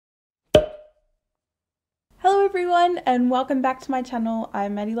everyone and welcome back to my channel.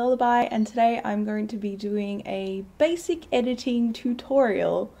 I'm Maddie Lullaby and today I'm going to be doing a basic editing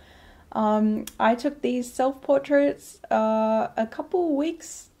tutorial. I took these self-portraits a couple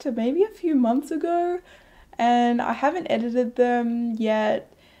weeks to maybe a few months ago and I haven't edited them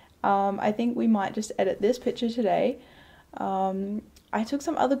yet. I think we might just edit this picture today. I took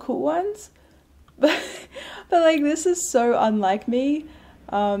some other cool ones but like this is so unlike me.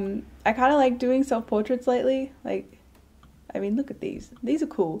 I kind of like doing self-portraits lately. Like, I mean, look at these. These are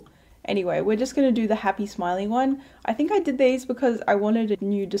cool. Anyway, we're just going to do the happy smiling one. I think I did these because I wanted a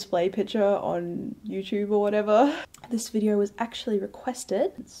new display picture on YouTube or whatever. This video was actually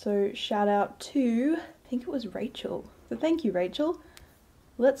requested, so shout out to, I think it was Rachel. So thank you, Rachel.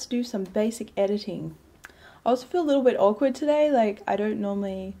 Let's do some basic editing. I also feel a little bit awkward today. Like, I don't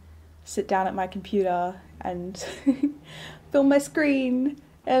normally sit down at my computer and film my screen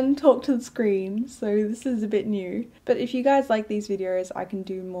and talk to the screen, so this is a bit new. But if you guys like these videos, I can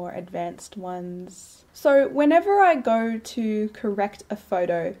do more advanced ones. So whenever I go to correct a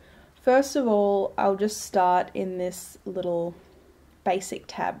photo, first of all, I'll just start in this little basic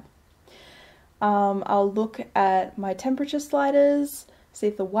tab. I'll look at my temperature sliders, see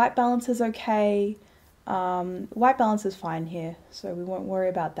if the white balance is okay. White balance is fine here, so we won't worry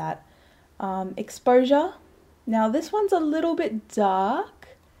about that. Exposure. Now this one's a little bit dark,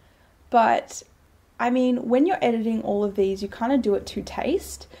 but I mean, when you're editing all of these, you kind of do it to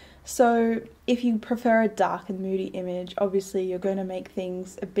taste. So if you prefer a dark and moody image, obviously you're going to make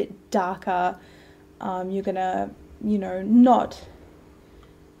things a bit darker. You're going to, you know, not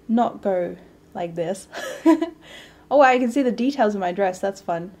go like this. Oh, I can see the details of my dress. That's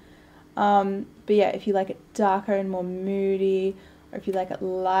fun. But yeah, if you like it darker and more moody, or if you like it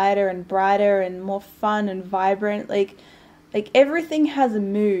lighter and brighter and more fun and vibrant, like everything has a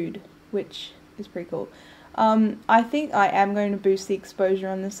mood, which is pretty cool. I think I am going to boost the exposure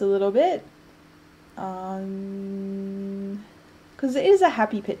on this a little bit, because it is a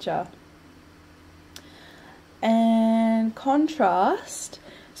happy picture. And contrast,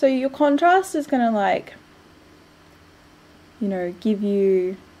 so your contrast is going to, like, you know, give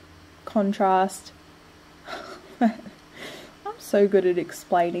you contrast. So good at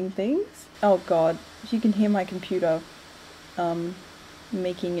explaining things. Oh god, if you can hear my computer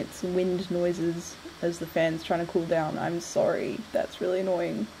making its wind noises as the fan's trying to cool down, I'm sorry, that's really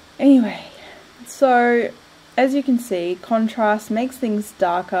annoying. Anyway, so as you can see, contrast makes things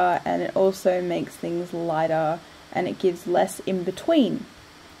darker and it also makes things lighter and it gives less in between.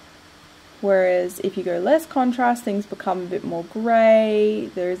 Whereas if you go less contrast, things become a bit more grey,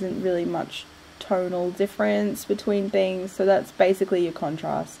 there isn't really much tonal difference between things, so that's basically your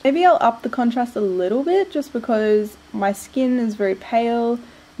contrast. Maybe I'll up the contrast a little bit just because my skin is very pale,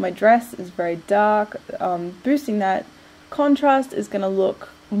 my dress is very dark. Boosting that contrast is going to look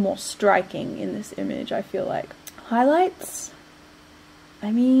more striking in this image, I feel like. Highlights? I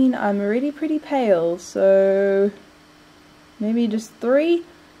mean, I'm already pretty pale, so maybe just 3.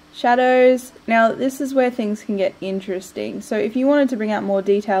 Shadows. Now this is where things can get interesting. So if you wanted to bring out more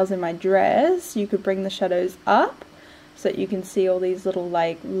details in my dress, you could bring the shadows up so that you can see all these little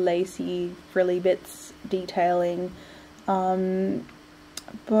like lacy frilly bits detailing. But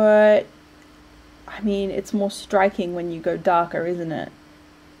I mean, it's more striking when you go darker, isn't it?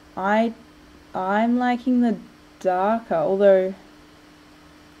 I'm liking the darker, although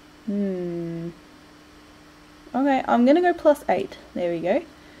okay, I'm gonna go +8. There we go.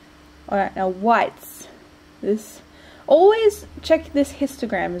 Alright, now whites. Always check this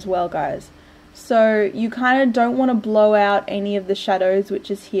histogram as well, guys. So you kind of don't want to blow out any of the shadows,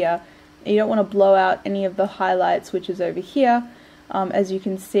 which is here. You don't want to blow out any of the highlights, which is over here. As you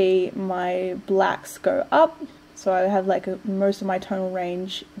can see, my blacks go up. So I have like most of my tonal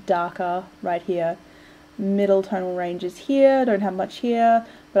range darker right here. Middle tonal range is here. I don't have much here,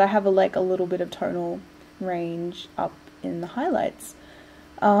 but I have like a little bit of tonal range up in the highlights.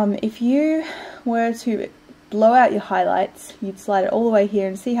 If you were to blow out your highlights, you'd slide it all the way here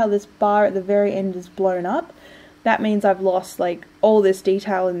and see how this bar at the very end is blown up. That means I've lost like all this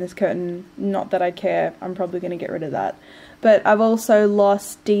detail in this curtain. Not that I care, I'm probably going to get rid of that. But I've also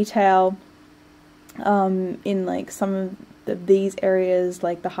lost detail in like some of these areas,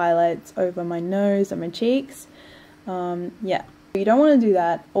 like the highlights over my nose and my cheeks. Yeah, you don't want to do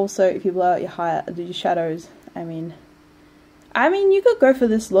that. Also, if you blow out your shadows, I mean you could go for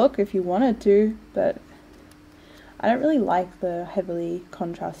this look if you wanted to, but I don't really like the heavily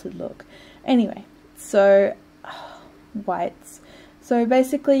contrasted look. Anyway, so whites. So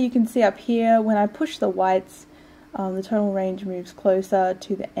basically you can see up here when I push the whites, The tonal range moves closer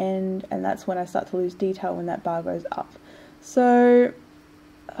to the end, and that's when I start to lose detail, when that bar goes up. So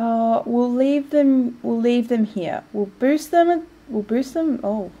we'll leave them here. We'll boost them.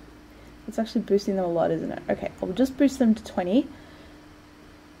 Oh, it's actually boosting them a lot, isn't it? Okay, I'll just boost them to 20.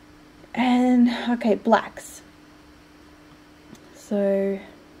 And okay, blacks. So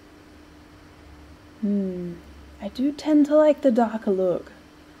I do tend to like the darker look.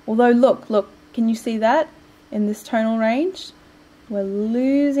 Although look, can you see that? In this tonal range, we're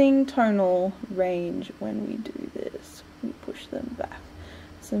losing tonal range when we do this. We push them back.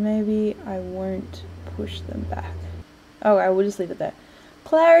 So maybe I won't push them back. Oh, I will just leave it there.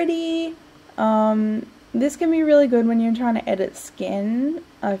 Clarity. This can be really good when you're trying to edit skin.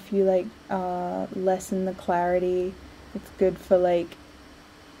 If you like lessen the clarity, it's good for like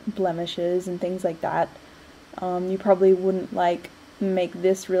blemishes and things like that. You probably wouldn't like make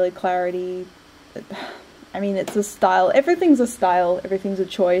this really clarity. I mean, it's a style. Everything's a style. Everything's a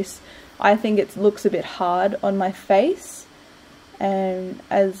choice. I think it looks a bit hard on my face. And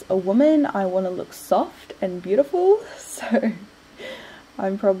as a woman, I want to look soft and beautiful. So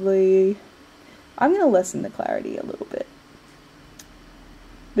I'm going to lessen the clarity a little bit.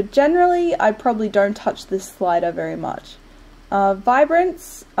 But generally, I probably don't touch this slider very much.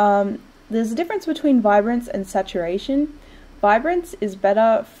 Vibrance. There's a difference between vibrance and saturation. Vibrance is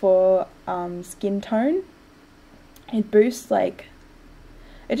better for skin tone. It boosts, like,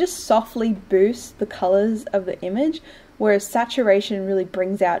 it just softly boosts the colors of the image, whereas saturation really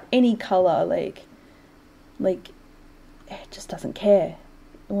brings out any color, like it just doesn't care.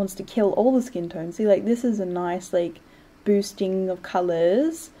 It wants to kill all the skin tones. See, like, this is a nice, like, boosting of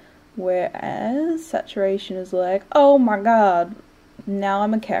colors, whereas saturation is like, oh my god, now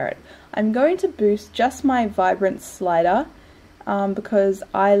I'm a carrot. I'm going to boost just my Vibrance slider because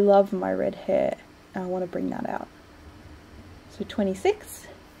I love my red hair. I want to bring that out. So 26.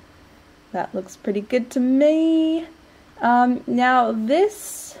 That looks pretty good to me. Now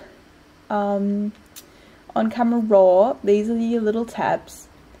this, on camera raw, these are your little tabs.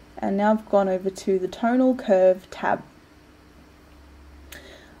 And now I've gone over to the tonal curve tab.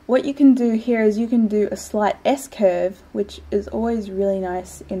 What you can do here is you can do a slight S curve, which is always really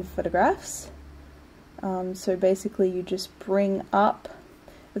nice in photographs. So basically you just bring up,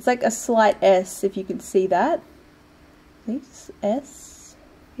 it's like a slight S, if you can see that. S,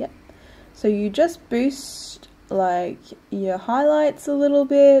 yep. So you just boost like your highlights a little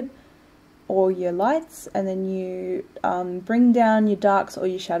bit, or your lights, and then you bring down your darks or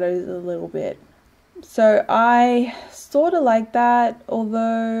your shadows a little bit. So I sort of like that,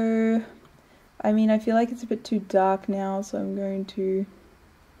 although, I mean, I feel like it's a bit too dark now, so I'm going to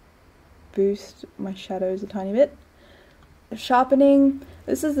boost my shadows a tiny bit. Sharpening,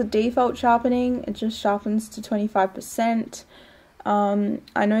 this is the default sharpening, it just sharpens to 25%.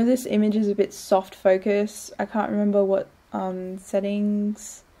 I know this image is a bit soft focus, I can't remember what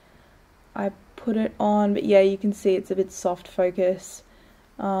settings I put it on, but yeah, you can see it's a bit soft focus.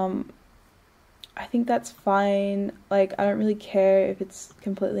 I think that's fine. Like, I don't really care if it's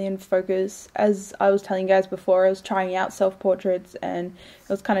completely in focus. As I was telling you guys before, I was trying out self-portraits and it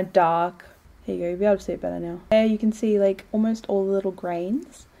was kind of dark. Here you go, you'll be able to see it better now. There you can see like almost all the little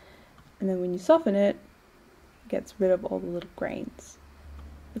grains, and then when you soften it, it gets rid of all the little grains.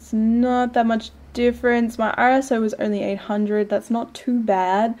 It's not that much difference. My ISO was only 800, that's not too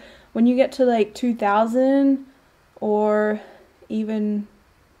bad. When you get to like 2000 or even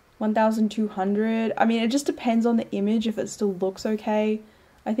 1200, I mean, it just depends on the image if it still looks okay.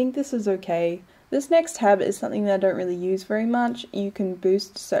 I think this is okay. This next tab is something that I don't really use very much. You can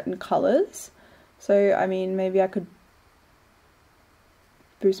boost certain colors. So, I mean, maybe I could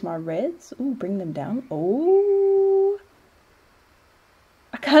boost my reds. Ooh, bring them down. Oh,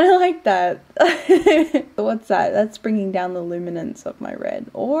 I kind of like that. What's that? That's bringing down the luminance of my red.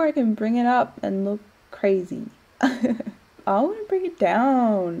 Or I can bring it up and look crazy. I want to bring it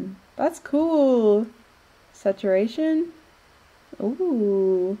down. That's cool. Saturation.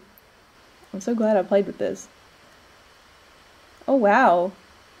 Ooh. I'm so glad I played with this. Oh wow.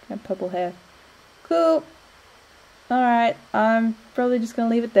 I have purple hair. Cool. Alright, I'm probably just going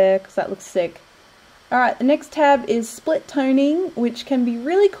to leave it there because that looks sick. Alright, the next tab is split toning, which can be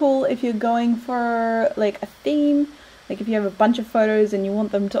really cool if you're going for like a theme. Like if you have a bunch of photos and you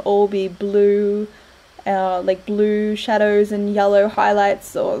want them to all be blue, like blue shadows and yellow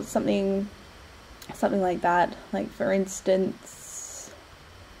highlights or something like that. Like for instance,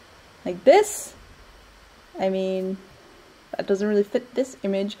 like this. I mean, that doesn't really fit this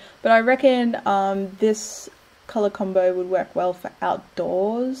image, but I reckon this color combo would work well for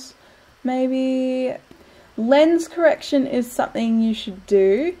outdoors, maybe. Lens correction is something you should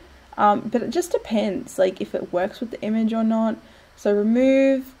do, but it just depends, like if it works with the image or not. So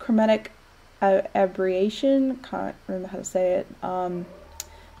remove chromatic aberration, can't remember how to say it.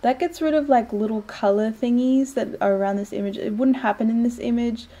 That gets rid of like little color thingies that are around this image. It wouldn't happen in this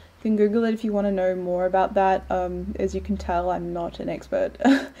image. You can Google it if you want to know more about that. As you can tell, I'm not an expert.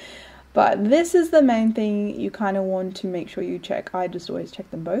 But this is the main thing you kind of want to make sure you check. I just always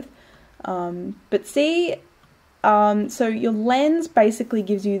check them both. But see, so your lens basically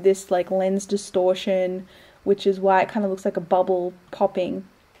gives you this like lens distortion, which is why it kind of looks like a bubble popping.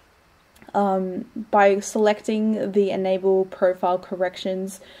 By selecting the enable profile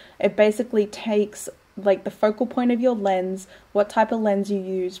corrections, it basically takes like the focal point of your lens, what type of lens you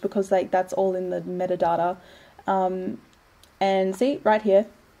use, because like that's all in the metadata. And see right here,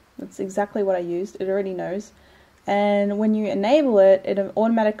 that's exactly what I used. It already knows. And when you enable it, it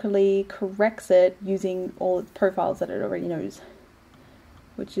automatically corrects it using all its profiles that it already knows,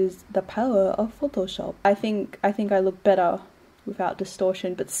 which is the power of Photoshop. I think I look better without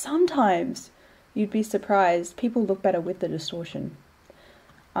distortion, but sometimes you'd be surprised, people look better with the distortion.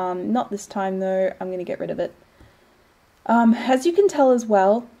 Not this time though, I'm going to get rid of it. As you can tell as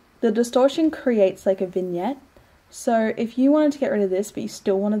well, the distortion creates like a vignette. So if you wanted to get rid of this but you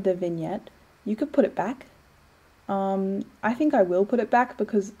still wanted the vignette, you could put it back. I think I will put it back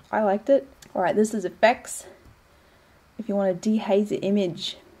because I liked it. Alright, this is effects. If you want to dehaze the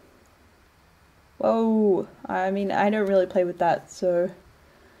image. Whoa, I mean, I don't really play with that, so...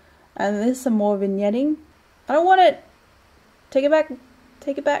 And there's some more vignetting. I don't want it! Take it back,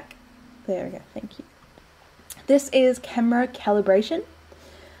 take it back. There we go, thank you. This is camera calibration.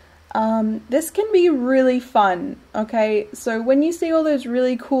 This can be really fun, okay? So when you see all those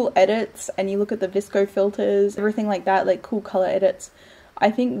really cool edits and you look at the visco filters, everything like that, like cool color edits, I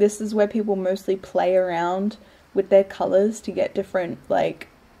think this is where people mostly play around with their colors to get different, like,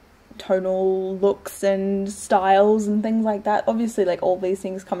 tonal looks and styles and things like that. Obviously, like, all these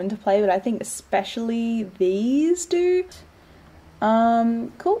things come into play, but I think especially these do.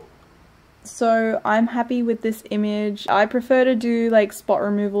 Cool. So I'm happy with this image. I prefer to do like spot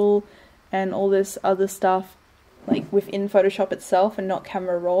removal and all this other stuff like within Photoshop itself and not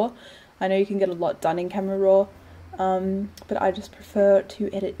Camera Raw. I know you can get a lot done in Camera Raw, but I just prefer to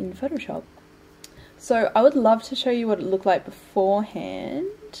edit in Photoshop. So I would love to show you what it looked like beforehand.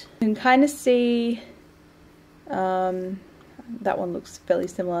 You can kind of see, that one looks fairly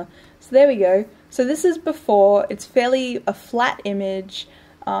similar. So there we go. So this is before. It's fairly a flat image.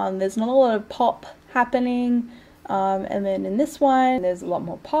 There's not a lot of pop happening. And then in this one, there's a lot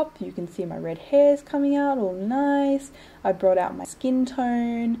more pop. You can see my red hairs coming out, all nice. I brought out my skin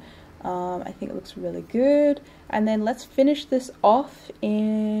tone. I think it looks really good. And then let's finish this off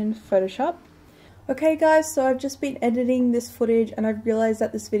in Photoshop. Okay guys, so I've just been editing this footage and I've realized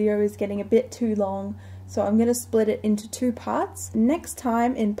that this video is getting a bit too long, so I'm going to split it into 2 parts. Next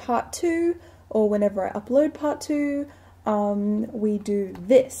time in part 2, or whenever I upload part 2, we do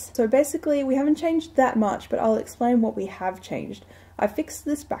this. So basically we haven't changed that much, but I'll explain what we have changed. I fixed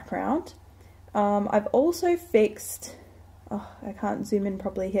this background. I've also fixed, oh, I can't zoom in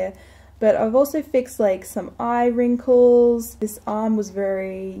properly here, but I've also fixed like some eye wrinkles. This arm was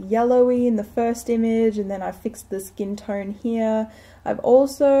very yellowy in the first image, and then I fixed the skin tone here. I've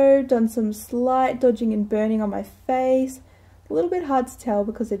also done some slight dodging and burning on my face. A little bit hard to tell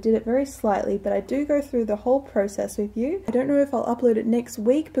because I did it very slightly, but I do go through the whole process with you. I don't know if I'll upload it next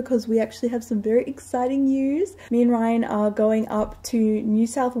week because we actually have some very exciting news. Me and Ryan are going up to New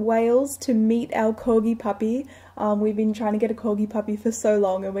South Wales to meet our corgi puppy. We've been trying to get a corgi puppy for so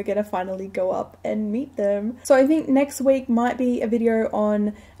long and we're going to finally go up and meet them. So I think next week might be a video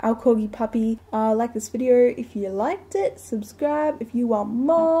on our corgi puppy. Like this video if you liked it, subscribe if you want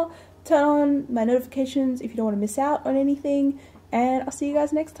more. Turn on my notifications if you don't want to miss out on anything, and I'll see you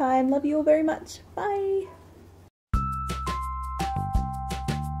guys next time. Love you all very much. Bye!